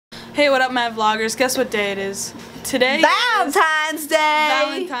Hey, what up, mad vloggers? Guess what day it is? Today Valentine's Day!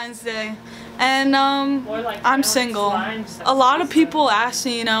 Valentine's Day. And I'm single. A lot of people ask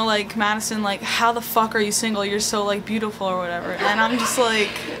me, you know, like, Madison, like, how the fuck are you single? You're so, like, beautiful or whatever. And I'm just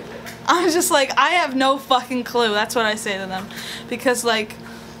like, I have no fucking clue. That's what I say to them. Because, like,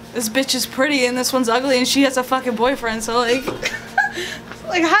 this bitch is pretty and this one's ugly and she has a fucking boyfriend, so, like,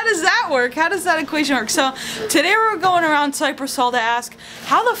 like, how does that work? How does that equation work? So, today we're going around Cypress Hall to ask,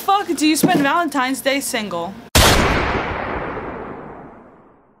 how the fuck do you spend Valentine's Day single?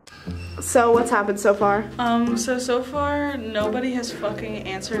 So, what's happened so far? So far, nobody has fucking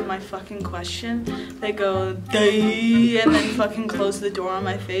answered my fucking question. They go, "Day," and then fucking close the door on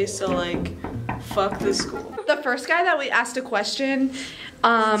my face, so, like, fuck this school. The first guy that we asked a question,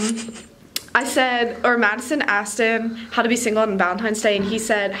 I said, or Madison asked him how to be single on Valentine's Day, and he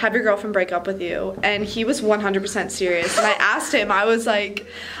said, have your girlfriend break up with you. And he was 100% serious. And I asked him, I was like,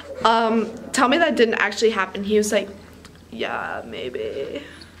 tell me that didn't actually happen. He was like, yeah, maybe.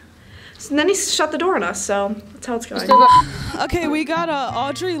 And then he shut the door on us, so that's how it's going. Okay, we got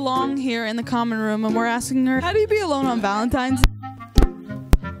Audrey Long here in the common room, and we're asking her, how do you be alone on Valentine's?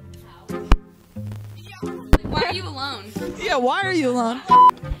 Why are you alone? Yeah, why are you alone?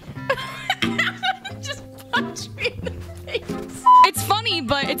 Just punch me in the face. It's funny,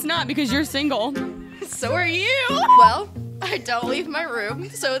 but it's not because you're single. So are you. Well, I don't leave my room,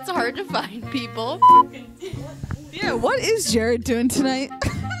 so it's hard to find people. Yeah, what is Jared doing tonight?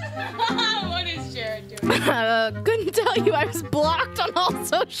 What is Jared doing? Couldn't tell you. I was blocked on all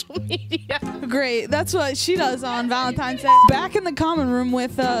social media. Great, that's what she does on Valentine's Day. Back in the common room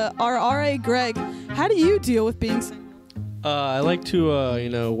with our RA Greg. How do you deal with being single? I like to, you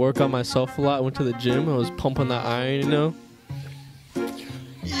know, work on myself a lot. I went to the gym. I was pumping that iron, you know.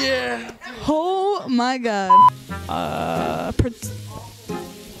 Yeah. Oh my god.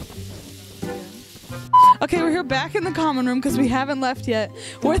 Okay, we're here back in the common room because we haven't left yet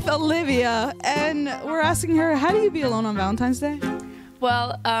with Olivia, and we're asking her, how do you be alone on Valentine's Day?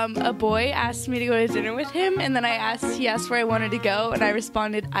 Well, a boy asked me to go to dinner with him, and then he asked where I wanted to go, and I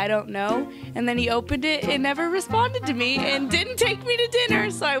responded, I don't know. And then he opened it and never responded to me and didn't take me to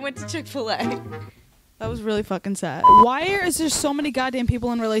dinner, so I went to Chick-fil-A. That was really fucking sad. Why is there so many goddamn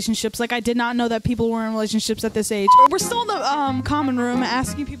people in relationships? Like, I did not know that people were in relationships at this age. We're still in the common room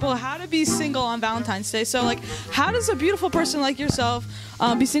asking people how to be single on Valentine's Day. So, like, how does a beautiful person like yourself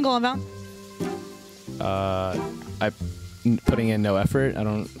be single on Valentine's? Putting in no effort. I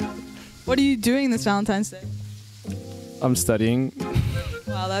don't. What are you doing this Valentine's Day? I'm studying.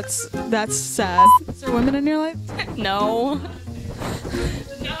 Wow, that's sad. Is there women in your life? No.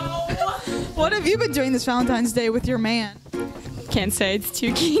 What have you been doing this Valentine's Day with your man? Can't say, it's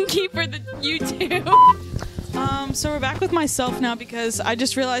too kinky for the YouTube. So we're back with myself now because I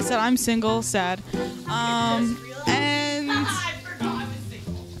just realized that I'm single, sad. And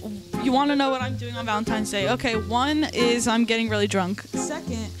you want to know what I'm doing on Valentine's Day? Okay, one is I'm getting really drunk.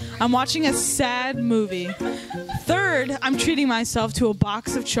 Second, I'm watching a sad movie. Third, I'm treating myself to a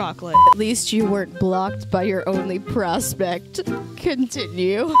box of chocolate. At least you weren't blocked by your only prospect.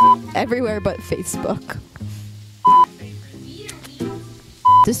 Continue. Everywhere but Facebook.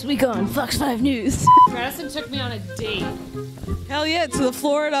 This week on Fox 5 News. Madison took me on a date. Hell yeah, to the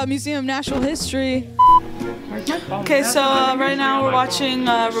Florida Museum of Natural History. Okay, so right now we're watching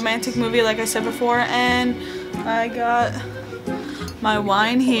a romantic movie, like I said before, and I got my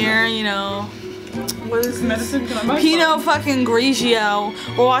wine here, you know. What is this? Pinot fucking Grigio.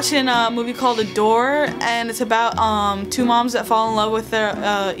 We're watching a movie called Adore, and it's about two moms that fall in love with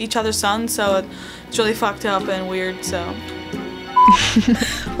their each other's sons, so it's really fucked up and weird, so.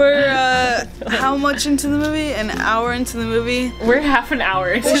 We're how much into the movie? An hour into the movie? We're half an hour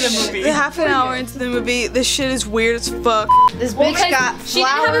into the movie. Half an hour into the movie. This shit is weird as fuck. This bitch got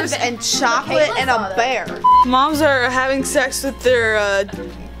flowers and chocolate and a bear. Moms are having sex with their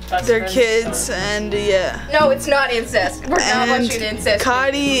kids, and yeah. No, it's not incest. We're not watching incest.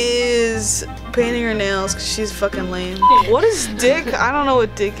 Cody is painting her nails because she's fucking lame. What is dick? I don't know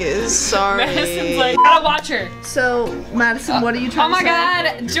what dick is. Sorry. Madison's like, gotta watch her. So, Madison, what are you trying to say? Oh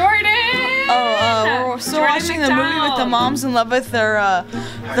my god, Jordan! We're still watching the movie with the moms in love with their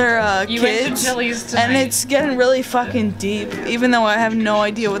kids, and it's getting really fucking deep, even though I have no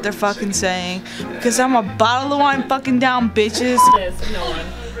idea what they're fucking saying, because I'm a bottle of wine fucking down, bitches.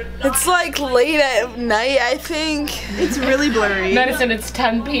 It's like late at night, I think. It's really blurry. Madison, it's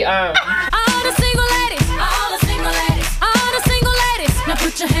 10 p.m. All the single ladies, all the single ladies, all the single ladies. Now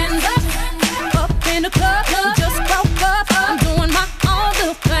put your hands up in the club. Just broke up. I'm doing my